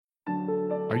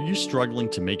Are you struggling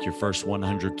to make your first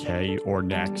 100K or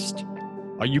next?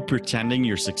 Are you pretending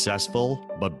you're successful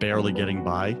but barely getting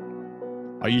by?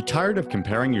 Are you tired of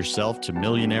comparing yourself to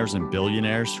millionaires and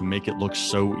billionaires who make it look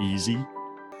so easy?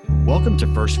 Welcome to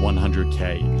First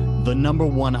 100K, the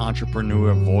 #1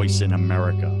 entrepreneur voice in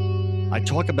America. I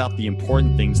talk about the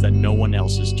important things that no one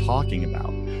else is talking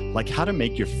about, like how to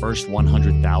make your first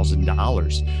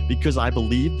 $100,000, because I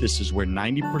believe this is where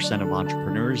 90% of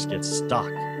entrepreneurs get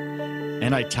stuck.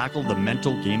 And I tackle the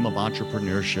mental game of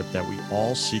entrepreneurship that we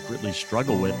all secretly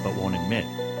struggle with but won't admit.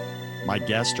 My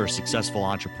guests are successful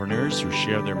entrepreneurs who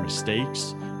share their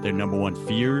mistakes, their #1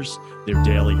 fears, their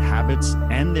daily habits,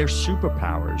 and their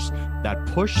superpowers that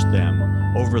push them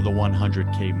over the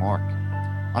 100K mark.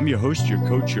 I'm your host, your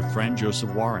coach, your friend,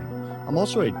 Joseph Warren. I'm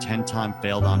also a 10-time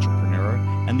failed entrepreneur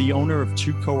and the owner of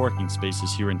 2 co-working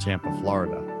spaces here in Tampa,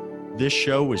 Florida. This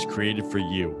show was created for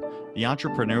you, the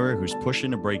entrepreneur who's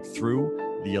pushing to break through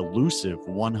the elusive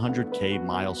 100K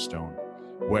milestone.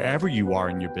 Wherever you are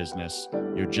in your business,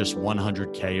 you're just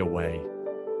 100K away.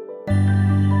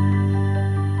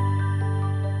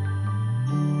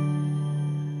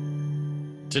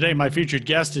 Today, my featured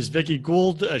guest is Vicki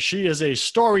Gould. She is a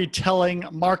storytelling,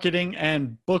 marketing,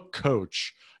 and book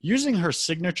coach. Using her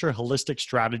signature holistic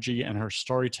strategy and her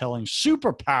storytelling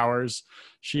superpowers,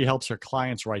 she helps her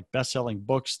clients write best-selling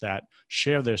books that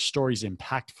share their stories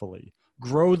impactfully,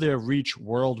 grow their reach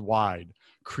worldwide,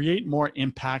 create more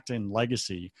impact and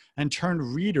legacy, and turn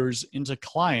readers into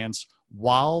clients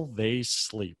while they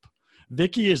sleep.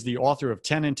 Vicki is the author of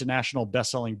 10 international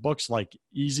best-selling books like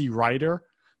Easy Rider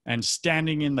and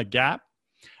Standing in the Gap,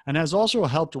 and has also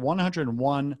helped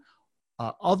 101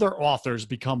 other authors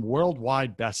become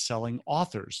worldwide best-selling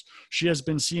authors. She has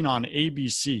been seen on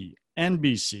ABC,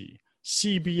 NBC,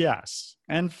 CBS,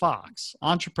 and Fox,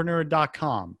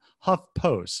 Entrepreneur.com,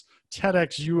 HuffPost,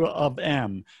 TEDxU of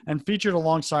M, and featured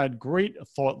alongside great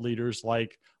thought leaders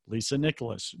like Lisa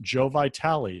Nicholas, Joe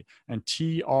Vitale, and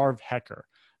T. Arv Hecker.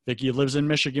 Vicki lives in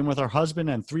Michigan with her husband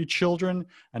and 3 children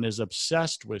and is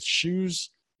obsessed with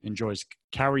shoes, enjoys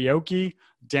karaoke,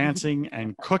 dancing,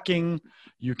 and cooking.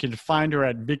 You can find her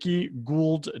at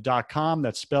VickiGould.com.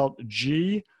 That's spelled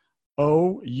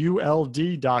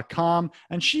GOULD.com.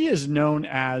 And she is known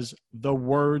as the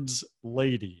Words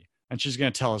Lady. And she's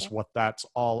going to tell us what that's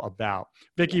all about.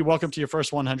 Vicki, Yes. Welcome to your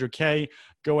first 100K.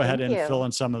 Go ahead Thank and you. fill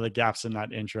in some of the gaps in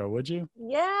that intro, would you?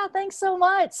 Yeah, thanks so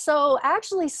much. So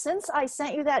actually, since I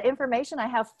sent you that information, I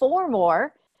have 4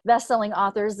 more best-selling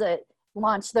authors that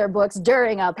launched their books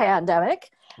during a pandemic.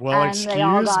 Well, and they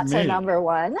all got excuse to me.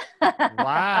 #1.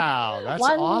 Wow, that's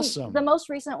awesome. The most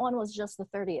recent one was just the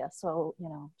 30th. So,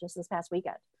 just this past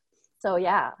weekend. So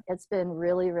yeah, it's been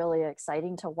really, really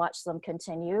exciting to watch them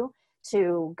continue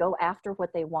to go after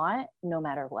what they want, no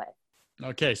matter what.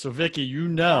 Okay, so Vicki,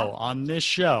 on this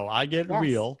show, I get Yes.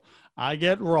 real, I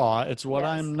get raw. It's what Yes.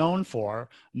 I'm known for,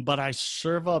 but I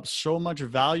serve up so much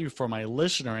value for my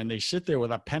listener, and they sit there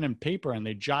with a pen and paper and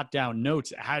they jot down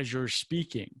notes as you're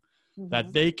speaking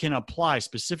that they can apply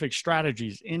specific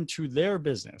strategies into their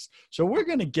business. So we're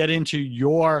going to get into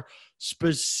your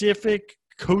specific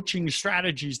coaching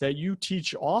strategies that you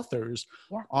teach authors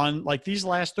on, like these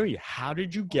last 3. How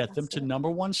did you get them to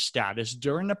 #1 status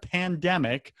during the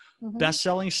pandemic,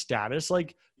 best-selling status?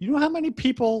 Like, you know how many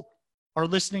people are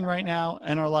listening right now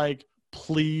and are like,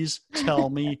 please tell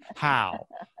me how.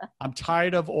 I'm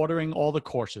tired of ordering all the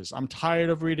courses. I'm tired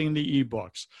of reading the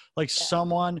ebooks. Like,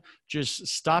 someone just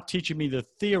stop teaching me the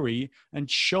theory and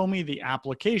show me the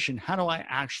application. How do I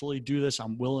actually do this?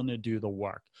 I'm willing to do the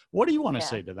work. What do you want to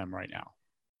say to them right now?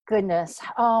 Goodness.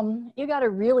 You got to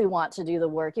really want to do the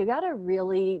work. You got to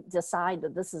really decide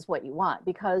that this is what you want,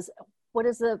 because what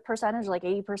is the percentage? Like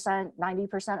 80%,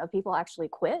 90% of people actually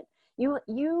quit.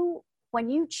 When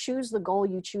you choose the goal,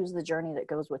 you choose the journey that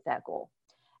goes with that goal,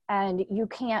 and you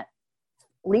can't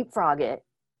leapfrog it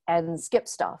and skip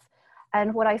stuff.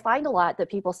 And what I find a lot that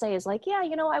people say is like, yeah,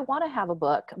 I want to have a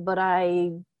book, but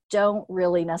I don't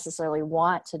really necessarily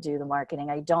want to do the marketing.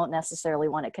 I don't necessarily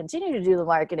want to continue to do the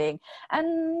marketing.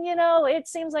 And, it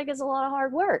seems like it's a lot of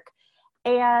hard work.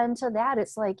 And to that,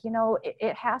 it's like,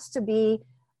 it has to be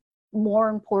more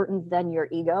important than your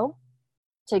ego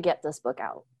to get this book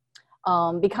out.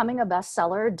 Becoming a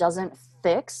bestseller doesn't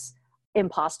fix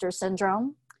imposter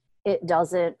syndrome. It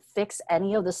doesn't fix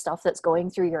any of the stuff that's going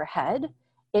through your head.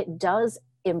 It does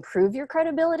improve your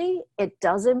credibility. It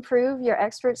does improve your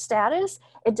expert status.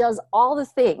 It does all the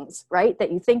things, right,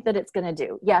 that you think that it's going to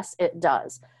do. Yes, it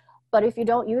does. But if you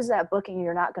don't use that book and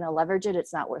you're not going to leverage it,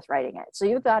 it's not worth writing it. So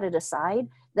you've got to decide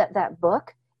that that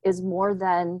book is more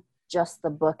than just the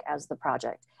book as the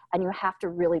project. and you have to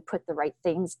really put the right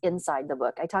things inside the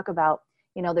book. I talk about,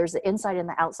 there's the inside and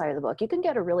the outside of the book. You can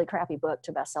get a really crappy book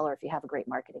to bestseller if you have a great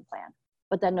marketing plan,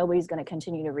 but then nobody's going to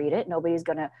continue to read it. Nobody's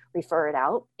going to refer it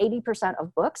out. 80%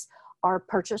 of books are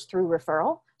purchased through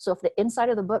referral. So if the inside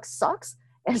of the book sucks,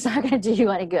 it's not going to do you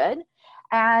any good.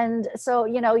 And so,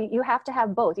 you have to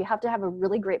have both. You have to have a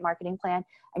really great marketing plan,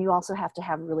 and you also have to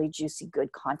have really juicy,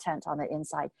 good content on the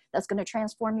inside that's going to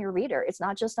transform your reader. It's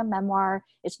not just a memoir.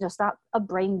 It's just not a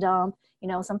brain dump.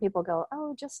 Some people go,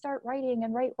 oh, just start writing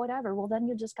and write whatever. Well, then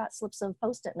you just got slips of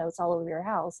Post-it notes all over your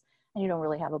house, and you don't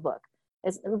really have a book.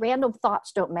 Random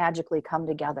thoughts don't magically come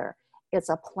together. It's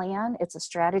a plan, it's a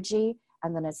strategy,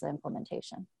 and then it's the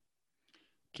implementation.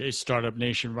 Okay, Startup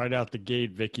Nation, right out the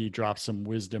gate, Vicki dropped some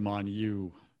wisdom on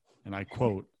you. And I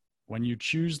quote, when you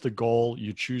choose the goal,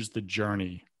 you choose the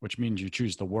journey, which means you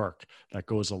choose the work that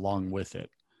goes along with it.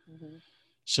 Mm-hmm.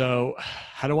 So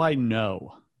how do I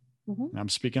know? Mm-hmm. And I'm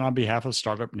speaking on behalf of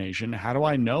Startup Nation. How do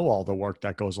I know all the work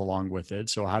that goes along with it?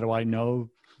 So how do I know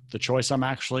the choice I'm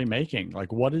actually making?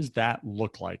 Like, what does that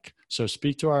look like? So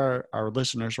speak to our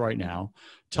listeners right now.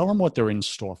 Tell them what they're in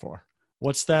store for.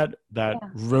 What's that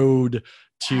road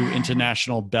to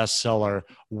international bestseller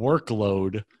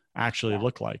workload actually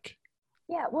look like?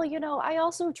 Yeah, well, I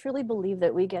also truly believe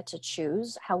that we get to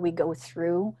choose how we go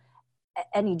through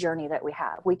any journey that we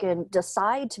have. We can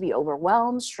decide to be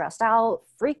overwhelmed, stressed out,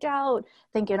 freaked out,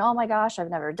 thinking, oh my gosh, I've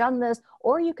never done this.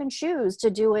 Or you can choose to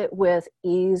do it with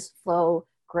ease, flow,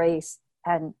 grace,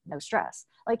 and no stress.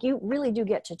 Like, you really do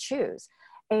get to choose.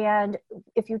 And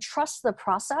if you trust the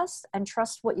process and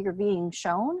trust what you're being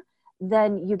shown,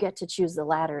 then you get to choose the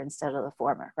latter instead of the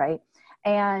former, right?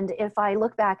 And if I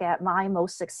look back at my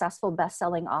most successful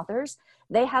best-selling authors,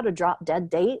 they had a drop dead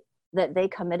date that they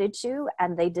committed to,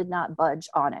 and they did not budge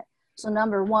on it. So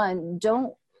number one,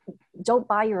 don't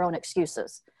buy your own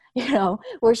excuses.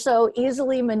 We're so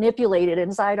easily manipulated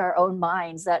inside our own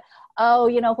minds that, oh,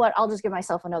 you know what, I'll just give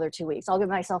myself another 2 weeks. I'll give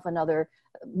myself another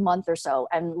month or so.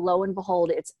 And lo and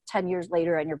behold, it's 10 years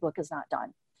later and your book is not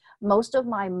done. Most of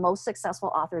my most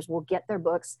successful authors will get their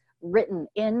books written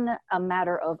in a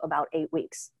matter of about 8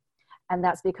 weeks. And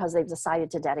that's because they've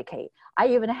decided to dedicate. I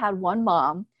even had one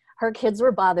mom, her kids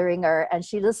were bothering her, and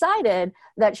she decided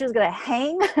that she was going to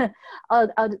hang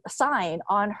a sign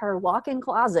on her walk-in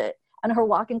closet. And her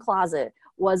walk-in closet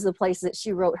was the place that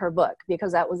she wrote her book,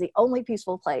 because that was the only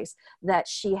peaceful place that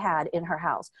she had in her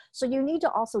house. So you need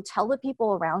to also tell the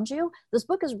people around you, this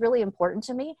book is really important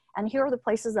to me, and here are the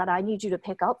places that I need you to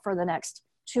pick up for the next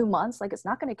 2 months. Like, it's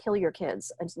not going to kill your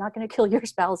kids. It's not going to kill your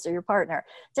spouse or your partner,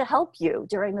 to help you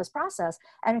during this process.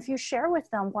 And if you share with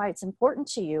them why it's important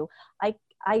to you,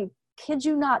 I kid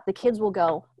you not, the kids will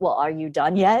go, well, are you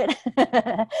done yet?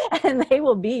 And they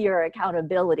will be your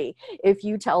accountability if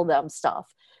you tell them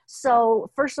stuff.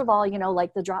 So first of all,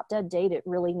 like the drop dead date, it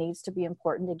really needs to be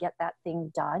important to get that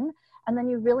thing done. And then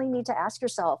you really need to ask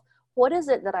yourself, what is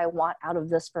it that I want out of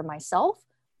this for myself?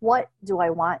 What do I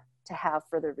want to have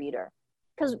for the reader?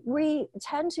 Because we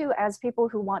tend to, as people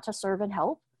who want to serve and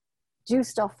help, do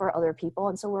stuff for other people.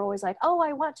 And so we're always like, oh,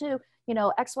 I want to,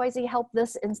 XYZ help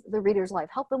this in the reader's life,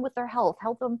 help them with their health,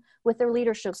 help them with their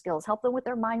leadership skills, help them with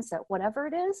their mindset, whatever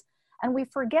it is. And we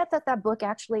forget that that book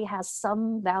actually has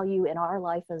some value in our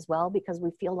life as well, because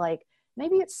we feel like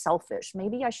maybe it's selfish.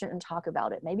 Maybe I shouldn't talk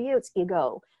about it. Maybe it's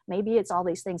ego. Maybe it's all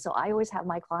these things. So I always have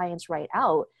my clients write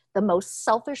out the most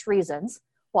selfish reasons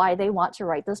why they want to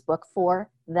write this book for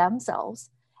themselves.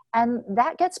 And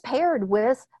that gets paired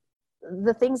with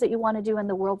the things that you want to do in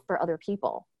the world for other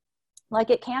people. Like,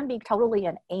 it can be totally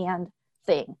an and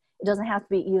thing. It doesn't have to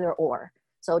be either or.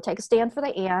 So take a stand for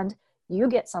the and, you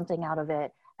get something out of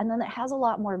it. And then it has a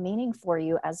lot more meaning for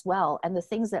you as well. And the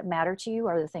things that matter to you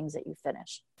are the things that you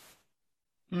finish.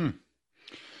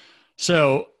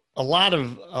 So a lot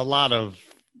of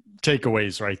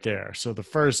takeaways right there. So the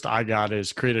first I got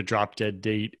is create a drop dead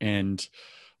date, and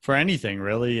for anything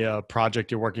really, a project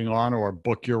you're working on or a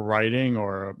book you're writing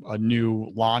or a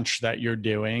new launch that you're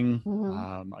doing,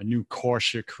 a new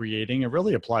course you're creating, it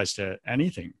really applies to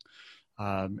anything.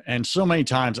 And so many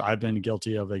times I've been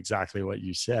guilty of exactly what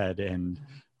you said. And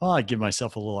I give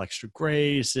myself a little extra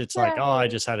grace. It's like, oh, I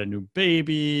just had a new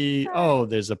baby. Oh,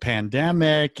 there's a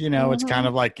pandemic. It's kind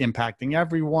of like impacting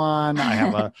everyone.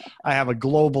 I have a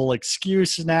global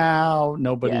excuse now.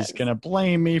 Nobody's going to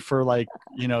blame me for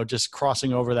just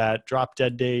crossing over that drop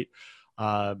dead date.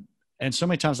 And so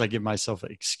many times I give myself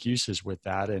excuses with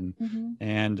that.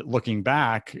 And looking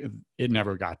back, it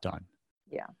never got done.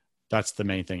 Yeah. That's the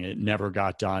main thing. It never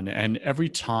got done. And every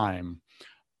time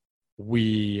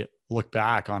we look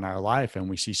back on our life and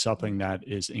we see something that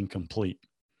is incomplete,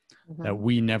 that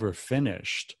we never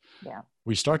finished, Yeah.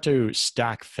 We start to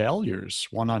stack failures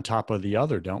one on top of the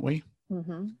other, don't we?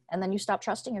 Mm-hmm. And then you stop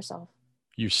trusting yourself.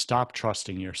 You stop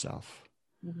trusting yourself.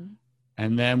 Mm-hmm.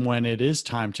 And then when it is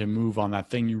time to move on that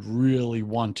thing you really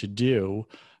want to do,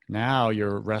 now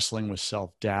you're wrestling with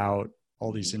self-doubt,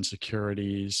 all these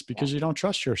insecurities, because you don't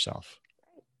trust yourself.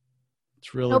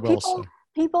 It's really No, well said.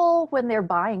 people, when they're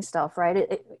buying stuff,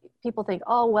 right? People think,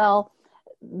 oh, well,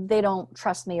 they don't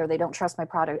trust me or they don't trust my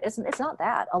product. It's not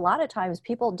that. A lot of times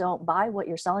people don't buy what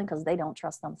you're selling because they don't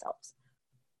trust themselves.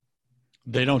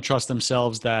 They don't trust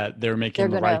themselves that they're making They're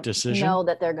the going right to decision. know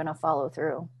that they're going to follow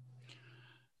through.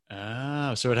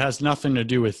 Ah, so it has nothing to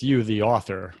do with you, the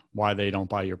author, why they don't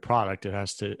buy your product. It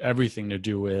has everything to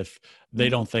do with they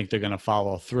don't think they're going to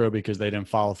follow through because they didn't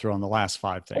follow through on the last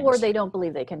 5 things. Or they don't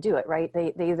believe they can do it, right?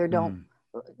 They either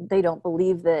they don't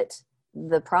believe that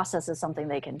the process is something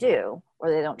they can do, or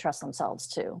they don't trust themselves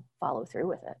to follow through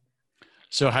with it.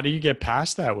 So how do you get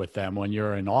past that with them when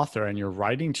you're an author and you're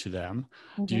writing to them?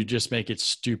 Mm-hmm. Do you just make it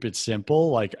stupid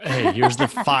simple? Like, hey, here's the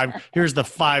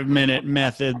 5-minute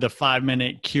method, the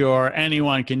 5-minute cure.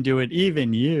 Anyone can do it,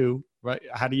 even you, right?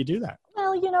 How do you do that?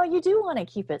 Well, you do want to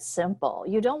keep it simple.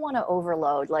 You don't want to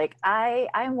overload. Like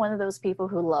I'm one of those people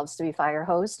who loves to be fire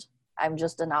hosed. I'm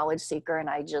just a knowledge seeker and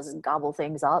I just gobble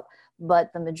things up.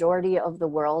 But the majority of the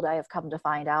world, I have come to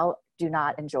find out, do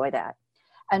not enjoy that.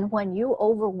 And when you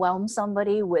overwhelm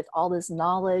somebody with all this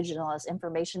knowledge and all this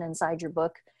information inside your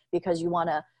book because you want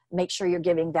to make sure you're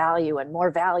giving value and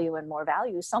more value and more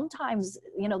value, sometimes,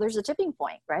 there's a tipping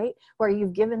point, right? Where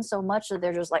you've given so much that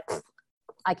they're just like,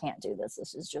 I can't do this.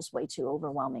 This is just way too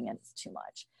overwhelming and it's too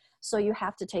much. So you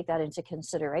have to take that into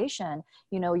consideration.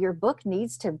 Your book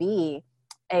needs to be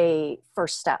a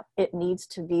first step. It needs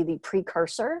to be the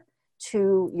precursor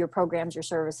to your programs, your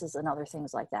services, and other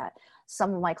things like that.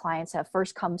 Some of my clients have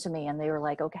first come to me and they were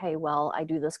like, okay, well, I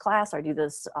do this class, I do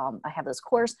this, I have this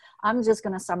course. I'm just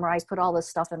going to summarize, put all this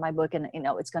stuff in my book and,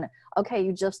 it's going to, okay,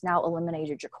 you just now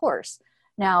eliminated your course.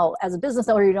 Now, as a business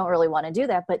owner, you don't really want to do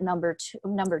that. But number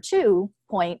two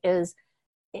point is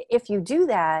if you do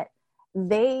that,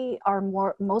 they are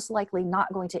most likely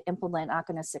not going to implement, not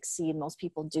going to succeed. Most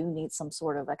people do need some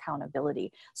sort of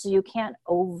accountability. So you can't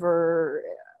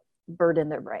overburden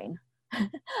their brain.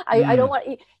 I don't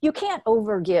want, you can't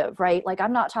overgive, right? Like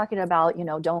I'm not talking about,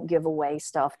 don't give away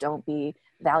stuff, don't be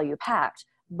value packed,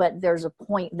 but there's a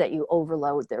point that you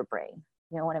overload their brain.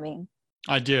 You know what I mean?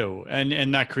 I do.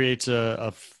 And that creates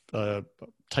a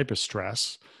type of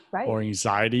stress, right, or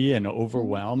anxiety and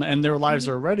overwhelm, and their lives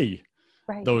are already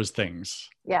those things.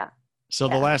 Yeah. So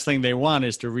the last thing they want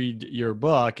is to read your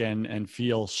book and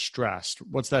feel stressed.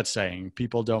 What's that saying?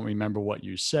 People don't remember what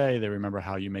you say. They remember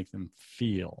how you make them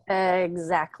feel.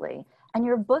 Exactly. And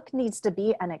your book needs to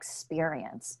be an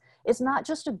experience. It's not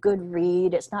just a good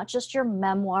read. It's not just your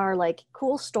memoir, like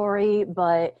cool story,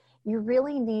 but you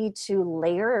really need to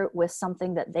layer it with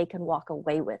something that they can walk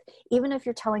away with. Even if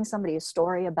you're telling somebody a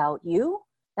story about you,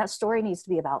 that story needs to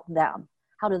be about them.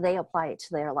 How do they apply it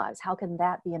to their lives? How can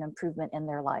that be an improvement in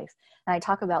their life? And I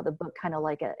talk about the book kind of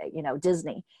like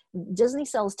Disney. Disney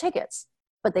sells tickets,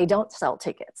 but they don't sell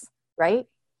tickets, right?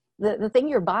 The thing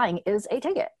you're buying is a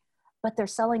ticket, but they're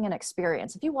selling an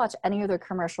experience. If you watch any of their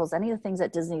commercials, any of the things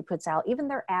that Disney puts out, even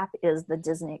their app is the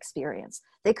Disney experience.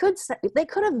 They could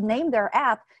have named their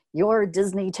app Your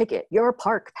Disney Ticket, Your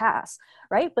Park Pass,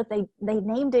 right? But they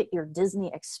named it Your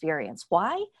Disney Experience.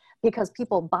 Why? Because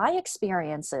people buy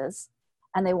experiences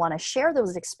and they want to share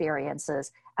those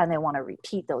experiences and they want to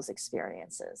repeat those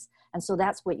experiences. And so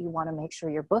that's what you want to make sure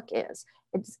your book is.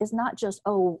 It's not just,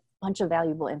 bunch of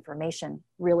valuable information,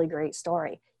 really great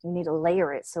story. You need to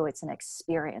layer it so it's an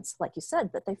experience, like you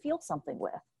said, that they feel something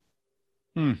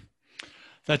with.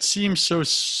 That seems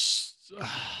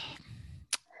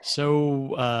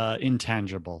so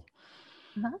intangible.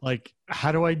 Uh-huh. Like,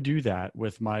 how do I do that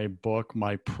with my book,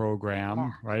 my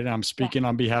program, right? I'm speaking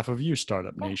on behalf of you,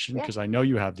 Startup Nation, because I know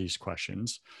you have these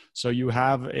questions. So you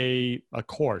have a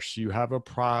course, you have a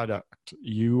product,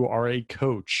 you are a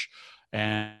coach,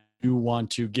 and you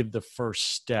want to give the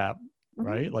first step,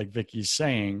 right? Like Vicki's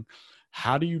saying,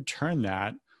 how do you turn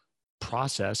that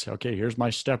process? Okay, here's my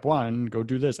step one, go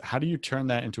do this. How do you turn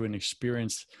that into an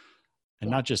experience,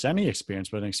 and not just any experience,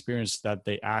 but an experience that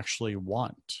they actually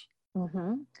want?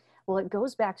 Mm-hmm. Well, it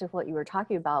goes back to what you were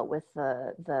talking about with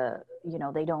the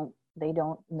they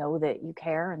don't know that you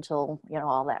care until,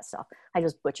 all that stuff. I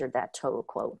just butchered that total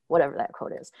quote, whatever that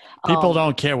quote is. People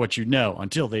don't care what you know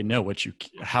until they know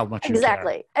how much you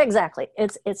care. Exactly.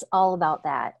 It's all about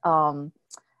that.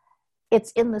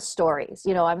 It's in the stories.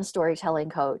 I'm a storytelling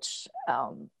coach.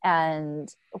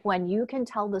 And when you can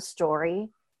tell the story,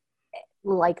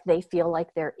 like they feel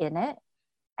like they're in it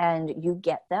and you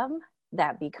get them,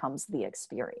 that becomes the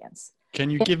experience. Can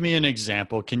you give me an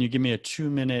example? Can you give me a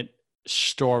 2-minute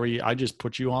story? I just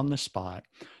put you on the spot.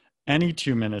 Any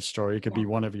 2-minute story. It could be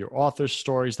one of your author's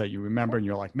stories that you remember and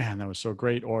you're like, man, that was so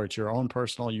great. Or it's your own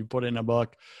personal, you put it in a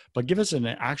book, but give us an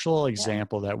actual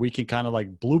example that we can kind of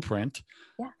like blueprint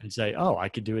and say, oh, I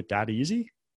could do it that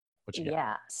easy. What you got?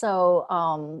 Yeah.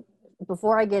 So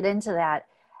before I get into that,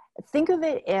 think of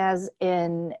it as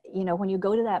in, you know, when you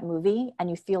go to that movie and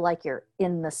you feel like you're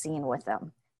in the scene with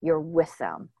them, you're with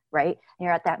them, right? And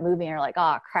you're at that movie and you're like,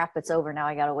 oh crap, it's over now.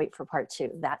 I got to wait for part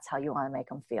 2. That's how you want to make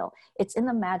them feel. It's in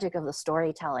the magic of the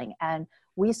storytelling. And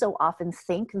we so often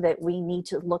think that we need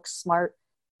to look smart,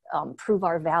 prove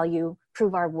our value,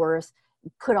 prove our worth,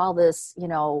 put all this, you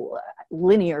know,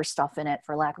 linear stuff in it,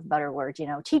 for lack of a better word, you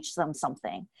know, teach them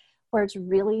something, where it's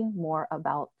really more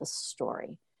about the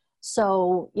story.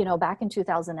 So, you know, back in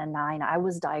 2009, I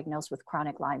was diagnosed with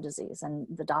chronic Lyme disease, and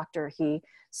the doctor, he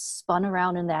spun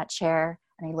around in that chair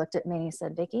and he looked at me and he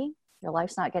said, Vicki, your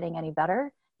life's not getting any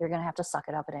better. You're going to have to suck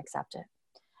it up and accept it.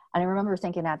 And I remember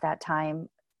thinking at that time,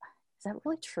 is that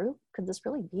really true? Could this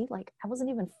really be? Like, I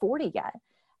wasn't even 40 yet.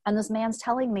 And this man's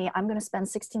telling me I'm going to spend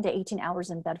 16 to 18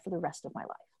 hours in bed for the rest of my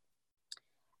life.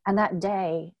 And that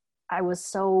day, I was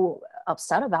so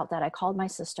upset about that. I called my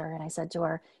sister and I said to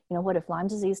her, you know what, if Lyme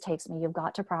disease takes me, you've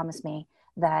got to promise me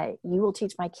that you will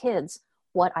teach my kids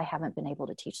what I haven't been able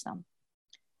to teach them.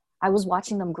 I was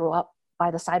watching them grow up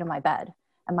by the side of my bed.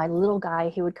 And my little guy,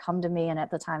 he would come to me, and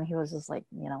at the time he was just like,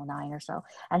 you know, 9 or so.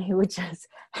 And he would just,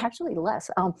 actually less,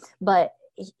 but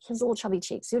his little chubby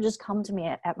cheeks, he would just come to me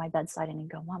at my bedside and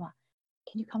he'd go, Mama,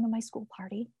 can you come to my school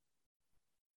party?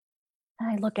 And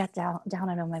I'd look down at him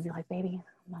and I'd be like, baby,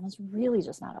 Mama's really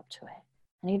just not up to it.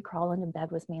 And he'd crawl into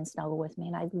bed with me and snuggle with me.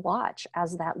 And I'd watch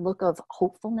as that look of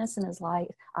hopefulness in his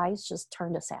eyes just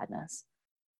turned to sadness.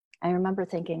 I remember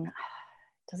thinking,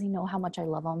 does he know how much I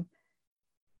love him?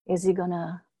 Is he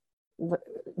gonna,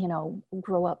 you know,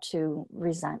 grow up to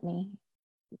resent me?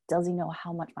 Does he know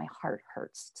how much my heart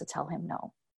hurts to tell him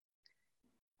no?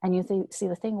 And see,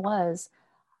 the thing was,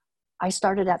 I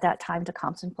started at that time to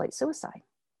contemplate suicide.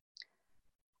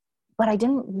 But I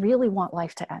didn't really want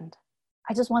life to end.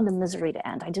 I just wanted the misery to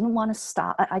end. I didn't want to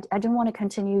stop. I didn't want to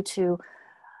continue to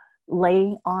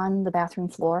lay on the bathroom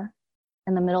floor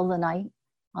in the middle of the night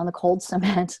on the cold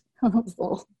cement,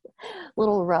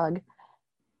 little rug,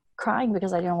 crying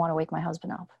because I didn't want to wake my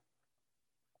husband up.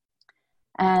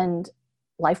 And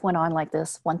life went on like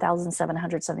this,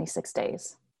 1,776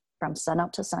 days. From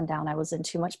sunup to sundown, I was in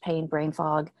too much pain, brain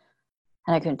fog,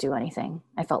 and I couldn't do anything.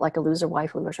 I felt like a loser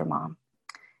wife, loser mom.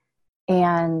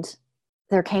 And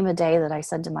there came a day that I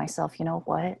said to myself, you know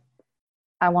what?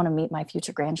 I want to meet my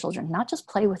future grandchildren, not just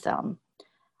play with them.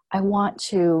 I want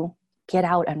to get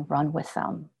out and run with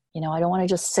them. You know, I don't want to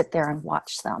just sit there and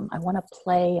watch them. I want to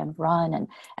play and run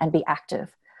and be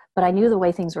active. But I knew the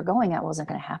way things were going, that wasn't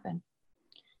going to happen.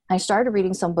 I started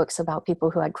reading some books about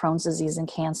people who had Crohn's disease and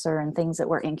cancer and things that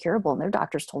were incurable, and their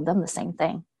doctors told them the same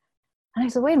thing. And I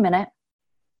said, wait a minute.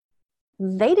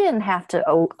 They didn't have to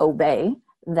obey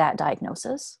that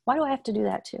diagnosis. Why do I have to do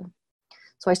that too?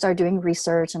 So I started doing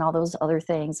research and all those other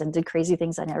things and did crazy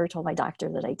things I never told my doctor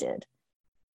that I did.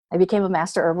 I became a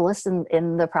master herbalist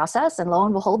in the process, and lo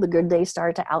and behold, the good days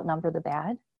started to outnumber the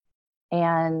bad.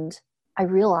 And I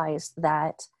realized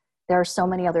that there are so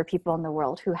many other people in the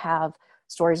world who have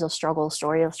stories of struggle,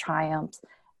 stories of triumph,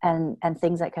 and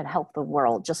things that could help the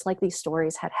world, just like these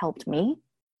stories had helped me.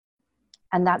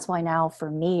 And that's why now for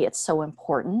me, it's so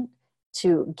important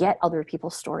to get other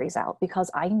people's stories out, because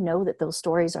I know that those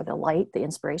stories are the light, the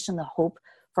inspiration, the hope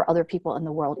for other people in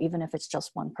the world, even if it's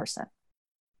just one person.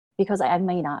 Because I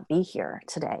may not be here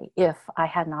today if I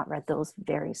had not read those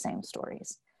very same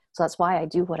stories. So that's why I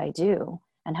do what I do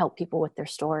and help people with their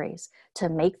stories to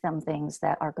make them things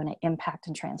that are going to impact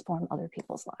and transform other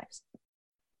people's lives.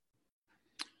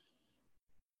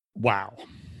 Wow.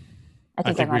 I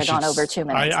think I might have gone over 2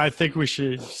 minutes. I think we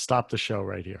should stop the show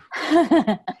right here.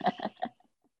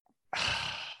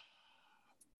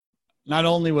 Not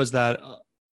only was that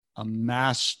a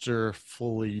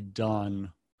masterfully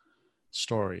done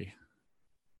story,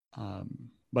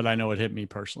 but I know it hit me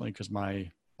personally because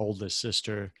my oldest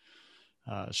sister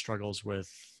struggles with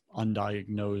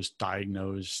undiagnosed,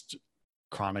 diagnosed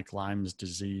chronic Lyme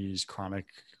disease, chronic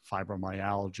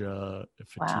fibromyalgia,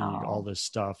 fatigue, all this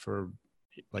stuff for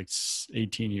like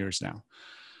 18 years now.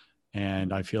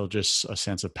 And I feel just a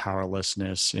sense of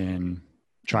powerlessness in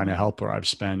trying to help her. I've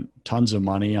spent tons of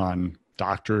money on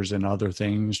doctors and other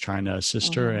things trying to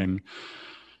assist her. And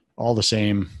all the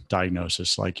same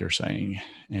diagnosis, like you're saying.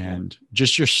 And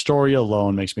just your story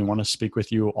alone makes me want to speak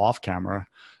with you off camera,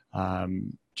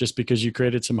 just because you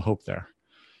created some hope there.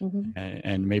 Mm-hmm.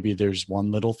 And maybe there's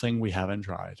one little thing we haven't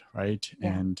tried, right?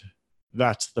 Yeah. And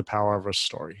that's the power of a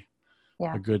story,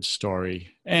 Yeah. a good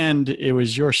story. And it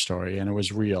was your story and it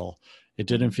was real. It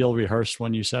didn't feel rehearsed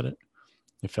when you said it.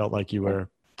 It felt like you were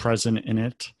present in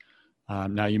it.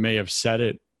 Now you may have said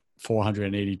it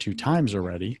 482 times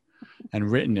already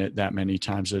and written it that many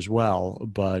times as well,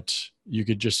 but you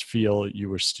could just feel you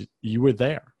were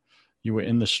there. You were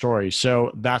in the story.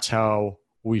 So that's how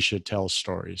we should tell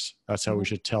stories. That's how we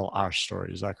should tell our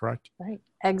story. Is that correct? Right.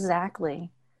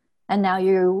 Exactly. And now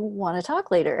you want to talk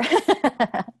later.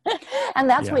 And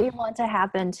that's what you want to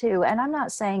happen too. And I'm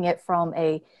not saying it from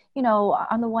a,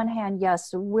 on the one hand,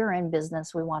 yes, we're in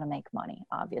business. We want to make money,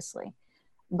 obviously.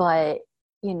 But,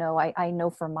 I know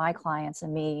for my clients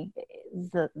and me,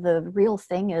 the real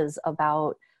thing is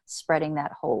about spreading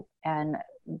that hope and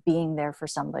being there for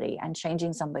somebody and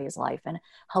changing somebody's life and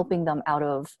helping them out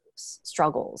of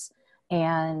struggles.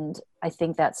 And I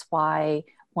think that's why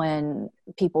when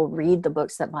people read the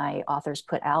books that my authors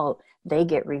put out, they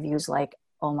get reviews like,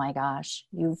 oh my gosh,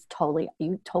 you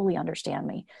totally understand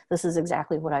me. This is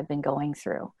exactly what I've been going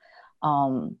through.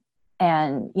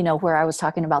 And where I was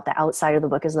talking about the outside of the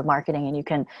book is the marketing, and you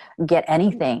can get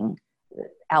anything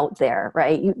out there,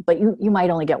 right? But you might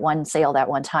only get one sale that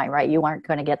one time, right? You aren't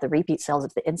going to get the repeat sales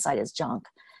if the inside is junk.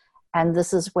 And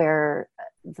this is where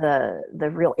the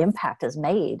real impact is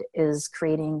made, is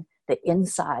creating the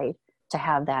inside to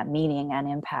have that meaning and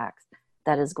impact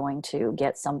that is going to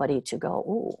get somebody to go,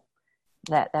 oh,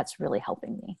 that's really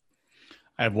helping me.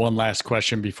 I have one last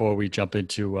question before we jump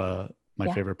into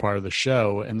my favorite part of the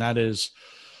show. And that is,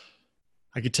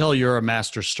 I could tell you're a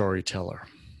master storyteller.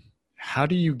 How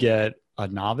do you get a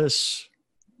novice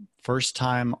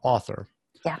first-time author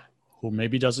who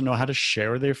maybe doesn't know how to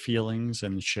share their feelings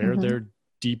and share their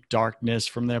deep darkness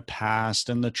from their past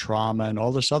and the trauma and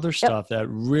all this other stuff that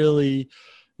really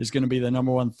is going to be the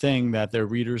number one thing that their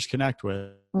readers connect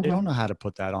with? They don't know how to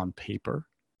put that on paper.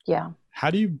 Yeah.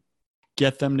 How do you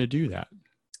get them to do that?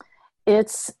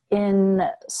 It's in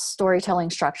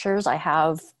storytelling structures. I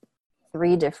have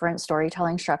 3 different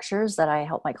storytelling structures that I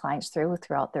help my clients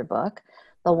throughout their book.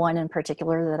 The one in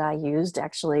particular that I used,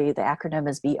 actually, the acronym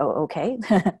is BOOK.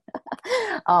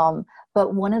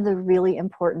 But one of the really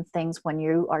important things when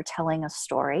you are telling a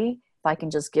story, if I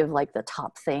can just give like the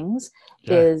top things,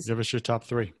 is give us your top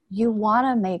 3. You want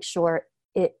to make sure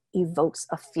it evokes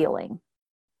a feeling.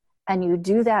 And you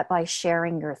do that by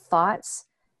sharing your thoughts,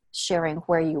 sharing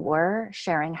where you were,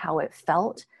 sharing how it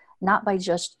felt, not by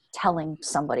just telling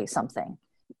somebody something.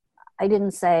 I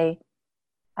didn't say,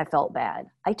 I felt bad.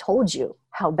 I told you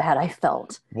how bad I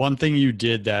felt. One thing you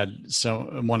did that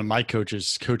one of my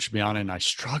coaches coached me on, and I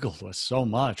struggled with so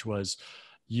much, was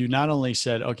you not only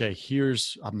said, okay,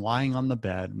 I'm lying on the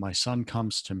bed. My son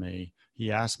comes to me.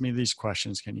 He asked me these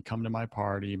questions. Can you come to my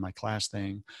party, my class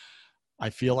thing? I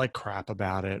feel like crap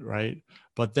about it, right?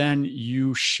 But then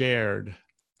you shared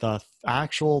the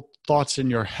actual thoughts in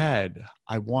your head.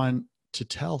 I want to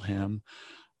tell him,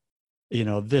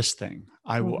 this thing.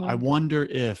 I wonder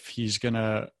if he's going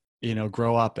to,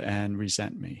 grow up and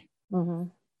resent me.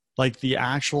 Like the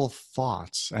actual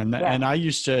thoughts. And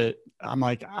I'm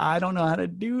like, I don't know how to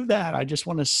do that. I just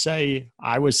want to say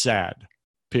I was sad,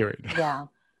 period. Yeah.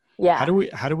 Yeah. How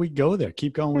do we go there?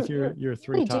 Keep going with your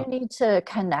 3 top. We do need to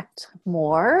connect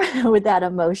more with that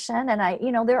emotion.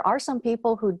 And there are some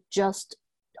people who just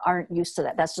aren't used to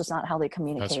that. That's just not how they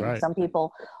communicate. That's right. Some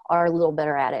people are a little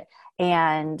better at it.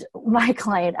 And my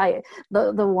client,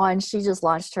 the one, she just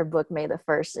launched her book May the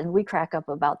 1st. And we crack up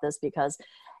about this because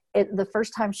the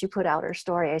first time she put out her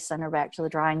story, I sent her back to the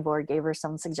drawing board, gave her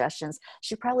some suggestions.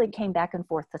 She probably came back and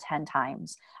forth to 10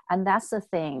 times. And that's the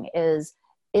thing, is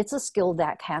it's a skill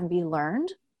that can be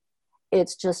learned.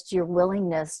 It's just your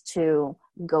willingness to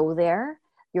go there,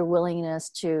 your willingness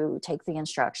to take the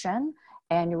instruction,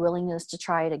 and your willingness to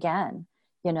try it again.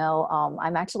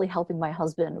 I'm actually helping my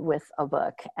husband with a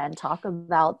book and talk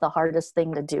about the hardest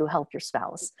thing to do, help your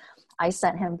spouse. I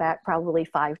sent him back probably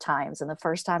 5 times. And the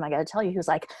first time, I got to tell you, he was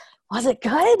like, was it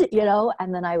good?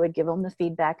 And then I would give him the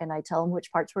feedback and I tell him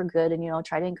which parts were good and,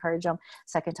 try to encourage him.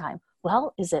 Second time,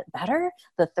 well, is it better?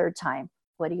 The third time,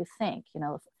 what do you think?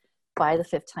 By the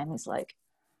 5th time, he's like,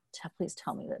 please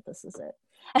tell me that this is it.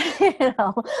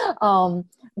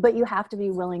 But you have to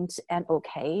be willing to, and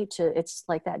okay to, it's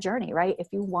like that journey, right? If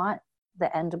you want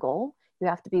the end goal, You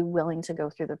have to be willing to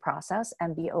go through the process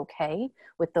and be okay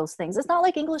with those things. It's not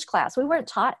like English class. We weren't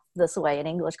taught this way in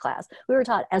English class. We were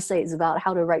taught essays about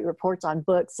how to write reports on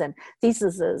books and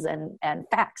theses and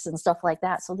facts and stuff like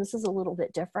that. So this is a little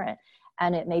bit different,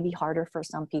 and it may be harder for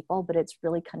some people, but it's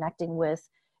really connecting with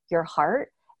your heart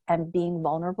and being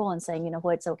vulnerable and saying, you know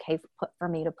what, it's okay for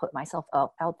me to put myself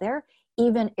out there,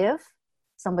 even if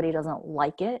somebody doesn't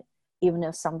like it, even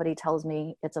if somebody tells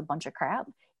me it's a bunch of crap,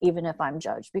 even if I'm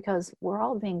judged, because we're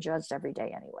all being judged every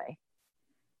day anyway.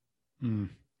 Mm.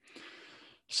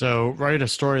 So write a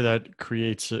story that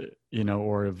creates,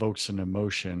 or evokes an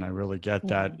emotion. I really get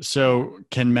that. So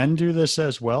can men do this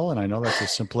as well? And I know that's a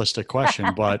simplistic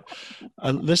question, but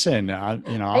listen, I'm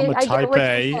a type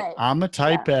A. I'm a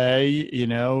type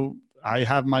A. I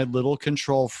have my little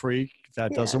control freak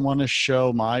that doesn't want to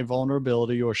show my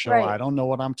vulnerability or show I don't know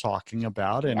what I'm talking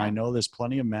about. And I know there's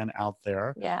plenty of men out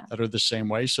there that are the same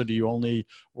way. So do you only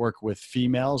work with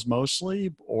females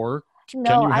mostly, or can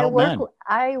you help men?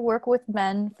 I work with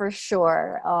men for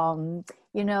sure.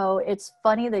 It's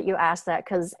funny that you asked that,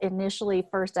 because initially,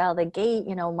 first out of the gate,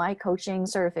 my coaching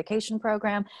certification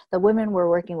program, the women were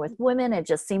working with women. It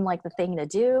just seemed like the thing to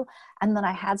do. And then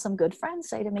I had some good friends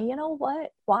say to me, you know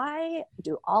what? Why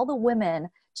do all the women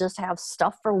just have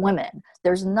stuff for women?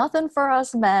 There's nothing for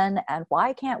us men. And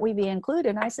why can't we be included?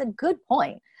 And I said, good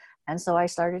point. And so I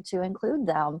started to include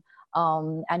them.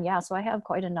 So I have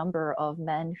quite a number of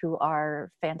men who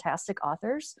are fantastic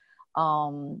authors.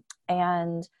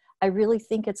 And I really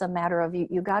think it's a matter of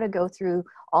you got to go through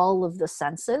all of the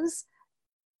senses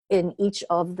in each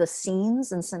of the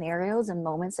scenes and scenarios and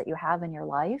moments that you have in your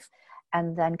life,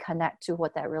 and then connect to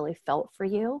what that really felt for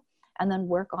you, and then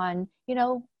work on,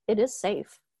 it is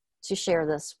safe to share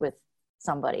this with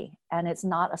somebody, and it's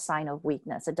not a sign of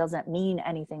weakness. It doesn't mean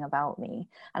anything about me.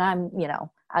 And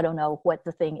I don't know what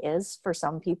the thing is for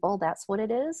some people. That's what it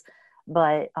is.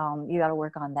 But you got to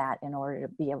work on that in order to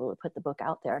be able to put the book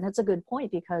out there. And it's a good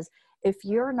point, because if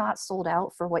you're not sold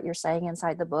out for what you're saying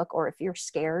inside the book, or if you're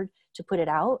scared to put it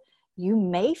out, you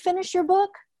may finish your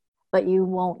book, but you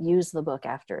won't use the book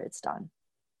after it's done.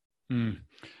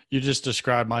 You just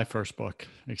described my first book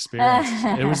experience.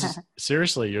 It was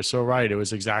seriously, you're so right. It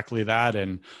was exactly that.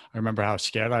 And I remember how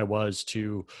scared I was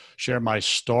to share my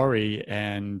story.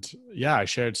 And I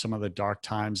shared some of the dark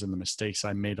times and the mistakes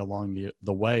I made along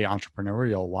the way,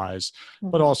 entrepreneurial wise,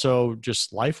 but also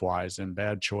just life wise, and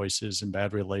bad choices and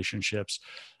bad relationships.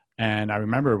 And I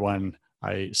remember when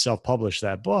I self-published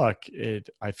that book,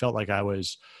 I felt like I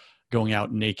was going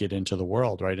out naked into the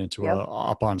world, right? Into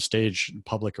up on stage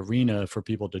public arena for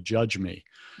people to judge me.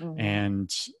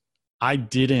 And I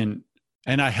didn't,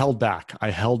 and I held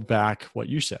back what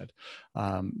you said,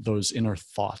 those inner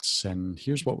thoughts. And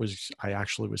here's what I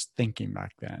actually was thinking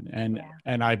back then.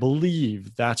 And I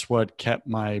believe that's what kept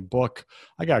my book.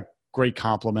 I got great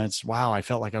compliments. Wow. I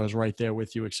felt like I was right there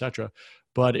with you, etc.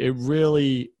 But it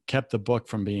really kept the book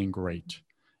from being great.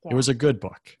 It was a good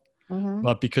book,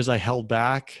 but because I held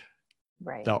back,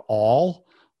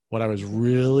 what I was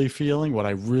really feeling, what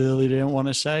I really didn't want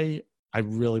to say, I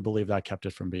really believe that kept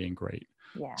it from being great.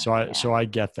 So I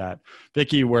get that.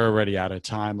 Vicki, we're already out of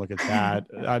time. Look at that.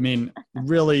 I mean,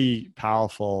 really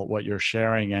powerful what you're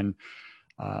sharing. And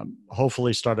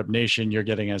hopefully Startup Nation, you're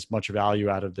getting as much value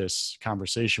out of this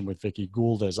conversation with Vicki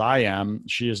Gould as I am.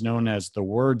 She is known as the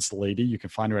Words Lady. You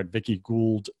can find her at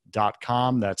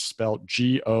vickigould.com. That's spelled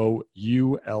Gould,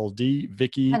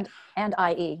 Vicki. And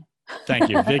IE. Thank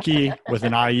you. Vicki with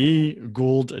an IE,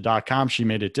 Gould.com. She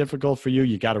made it difficult for you.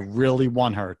 You got to really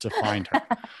want her to find her.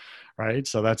 Right.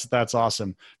 So that's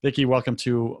awesome. Vicki, welcome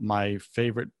to my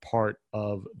favorite part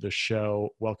of the show.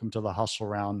 Welcome to the Hustle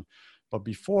Round. But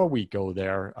before we go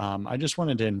there, I just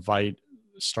wanted to invite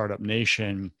Startup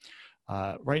Nation.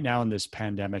 Right now in this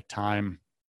pandemic time,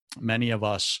 many of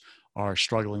us are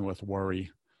struggling with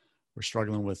worry. We're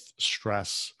struggling with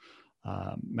stress.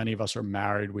 Many of us are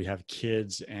married, we have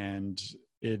kids, and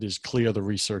it is clear, the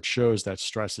research shows that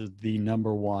stress is the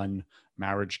number one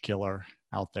marriage killer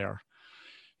out there.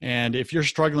 And if you're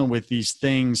struggling with these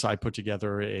things, I put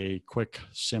together a quick,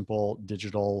 simple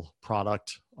digital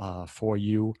product for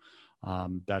you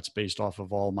that's based off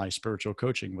of all my spiritual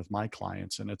coaching with my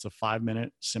clients. And it's a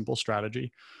 5-minute simple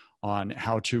strategy on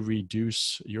how to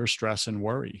reduce your stress and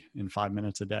worry in 5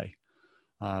 minutes a day.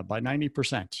 By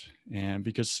 90%. And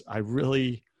because I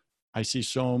see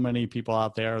so many people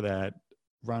out there that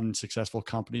run successful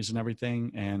companies and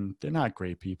everything, and they're not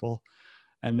great people.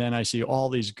 And then I see all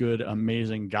these good,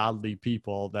 amazing, godly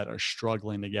people that are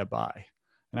struggling to get by.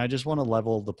 And I just want to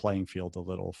level the playing field a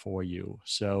little for you.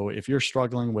 So if you're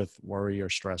struggling with worry or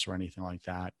stress or anything like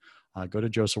that, go to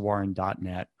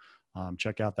josephwarren.net.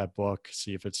 Check out that book,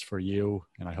 see if it's for you,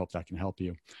 and I hope that can help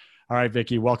you. All right,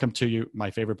 Vicki, welcome to you,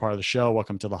 my favorite part of the show.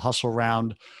 Welcome to the hustle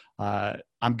round.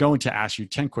 I'm going to ask you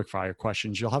 10 quick fire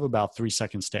questions. You'll have about 3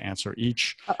 seconds to answer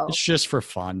each. Uh-oh. It's just for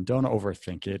fun. Don't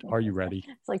overthink it. Are you ready?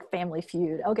 It's like Family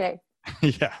Feud. Okay.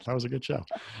 Yeah, that was a good show.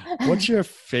 What's your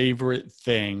favorite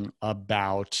thing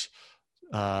about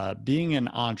being an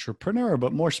entrepreneur,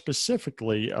 but more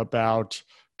specifically about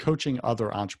coaching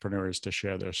other entrepreneurs to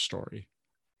share their story?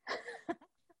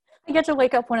 I get to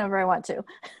wake up whenever I want to.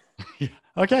 Yeah.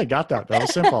 Okay, got that. That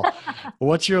was simple.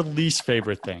 What's your least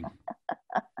favorite thing?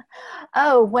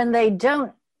 Oh, when they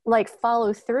don't like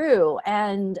follow through,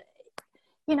 and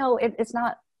it's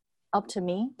not up to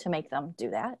me to make them do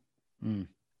that.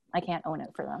 I can't own it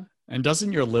for them. And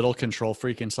doesn't your little control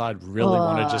freak inside really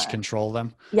want to just control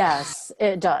them? Yes,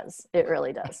 it does. It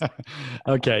really does.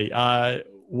 Okay.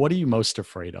 What are you most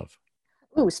afraid of?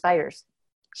 Ooh, spiders.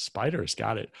 Spiders.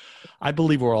 Got it. I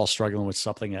believe we're all struggling with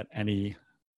something at any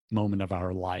moment of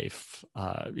our life.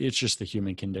 It's just the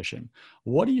human condition.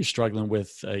 What are you struggling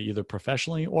with either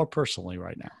professionally or personally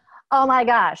right now? Oh my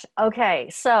gosh. Okay.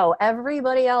 So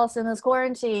everybody else in this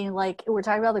quarantine, like we're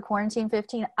talking about the quarantine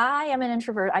 15, I am an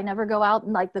introvert. I never go out,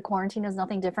 and like the quarantine is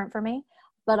nothing different for me,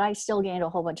 but I still gained a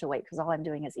whole bunch of weight because all I'm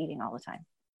doing is eating all the time.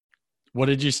 What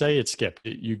did you say? It skipped.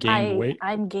 You gained weight?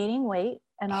 I'm gaining weight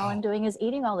and all I'm doing is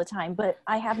eating all the time, but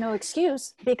I have no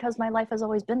excuse because my life has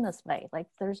always been this way. Like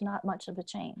there's not much of a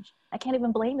change. I can't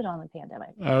even blame it on the pandemic.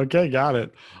 Okay. Got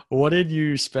it. What did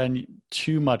you spend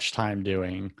too much time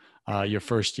doing your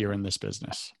first year in this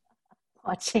business?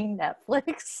 Watching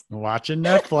Netflix. Watching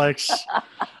Netflix.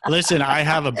 Listen, I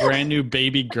have a brand new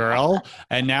baby girl,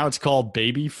 and now it's called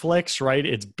Baby Flicks, right?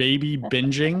 It's baby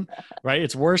binging, right?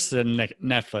 It's worse than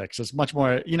Netflix. It's much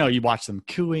more, you watch them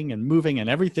cooing and moving, and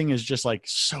everything is just like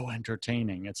so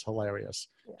entertaining. It's hilarious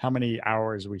how many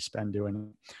hours we spend doing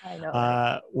it. I know.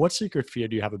 Right? What secret fear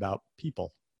do you have about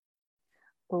people?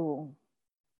 Ooh,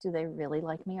 do they really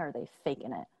like me or are they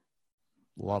faking it?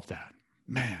 Love that.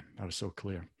 Man, that was so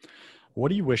clear. What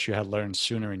do you wish you had learned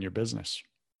sooner in your business?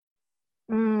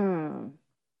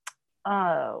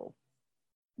 Oh,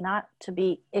 not to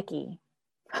be icky.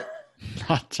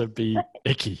 Not to be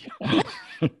icky.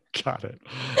 Got it.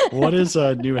 What is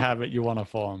a new habit you want to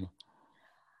form?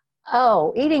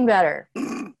 Oh, eating better.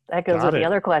 That goes with the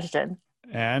other question.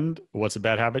 And what's a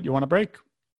bad habit you want to break?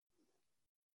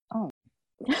 Oh,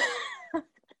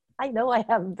 I know I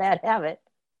have a bad habit.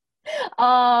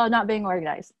 Not being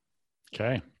organized.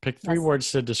 Okay. Pick 3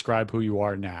 words to describe who you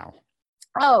are now.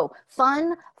 Oh,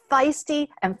 fun, feisty,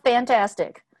 and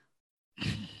fantastic.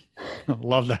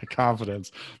 Love that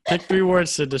confidence. Pick 3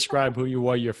 words to describe who you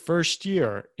were your first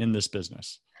year in this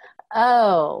business.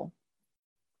 Oh,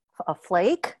 a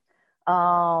flake,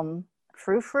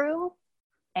 frou-frou,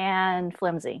 and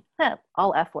flimsy.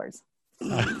 All F words.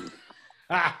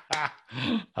 I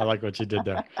like what you did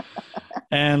there.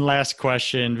 And last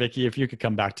question, Vicki, if you could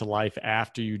come back to life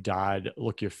after you died,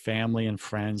 look your family and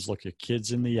friends, look your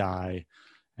kids in the eye,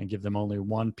 and give them only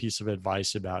one piece of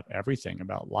advice about everything,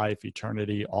 about life,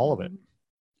 eternity, all of it,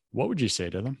 what would you say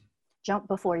to them? Jump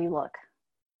before you look.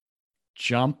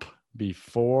 Jump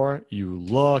before you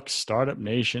look. Startup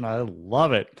Nation, I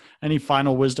love it. Any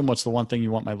final wisdom? What's the one thing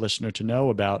you want my listener to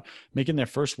know about making their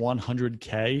first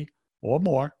 100K or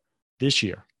more this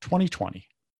year, 2020?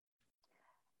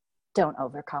 Don't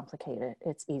overcomplicate it.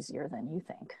 It's easier than you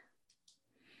think.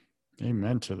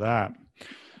 Amen to that.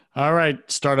 All right,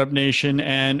 Startup Nation.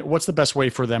 And what's the best way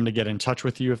for them to get in touch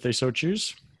with you if they so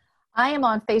choose? I am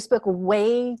on Facebook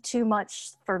way too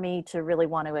much for me to really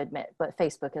want to admit, but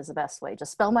Facebook is the best way.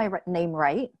 Just spell my name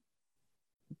right.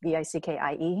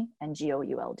 Vickie and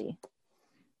Gould.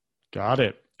 Got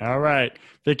it. All right.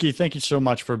 Vicki, thank you so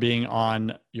much for being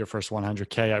on your first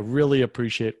 100K. I really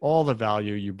appreciate all the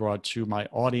value you brought to my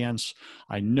audience.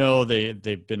 I know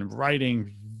they've been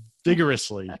writing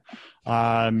vigorously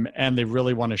and they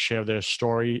really want to share their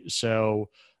story. So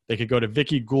they could go to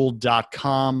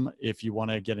VickieGould.com if you want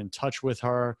to get in touch with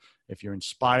her. If you're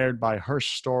inspired by her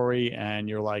story and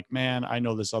you're like, man, I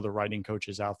know there's other writing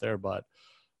coaches out there, but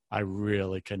I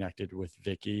really connected with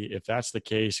Vicki. If that's the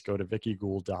case, go to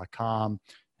VickieGould.com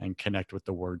and connect with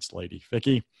the words lady.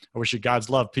 Vicki, I wish you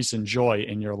God's love, peace, and joy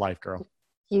in your life, girl.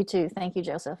 You too. Thank you,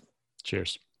 Joseph.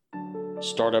 Cheers.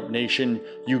 Startup Nation,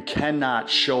 you cannot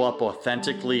show up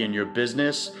authentically in your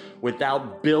business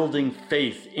without building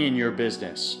faith in your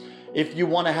business. If you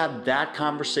want to have that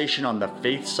conversation on the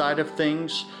faith side of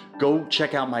things, go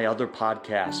check out my other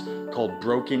podcast called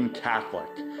Broken Catholic.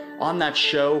 On that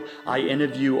show, I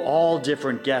interview all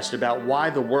different guests about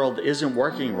why the world isn't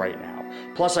working right now.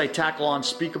 Plus, I tackle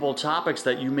unspeakable topics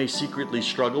that you may secretly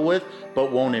struggle with,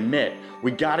 but won't admit.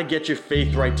 We gotta get your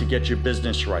faith right to get your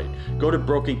business right. Go to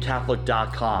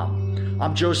brokencatholic.com.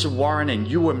 I'm Joseph Warren, and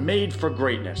you were made for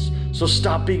greatness. So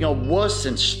stop being a wuss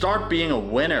and start being a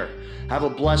winner. Have a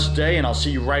blessed day, and I'll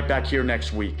see you right back here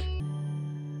next week.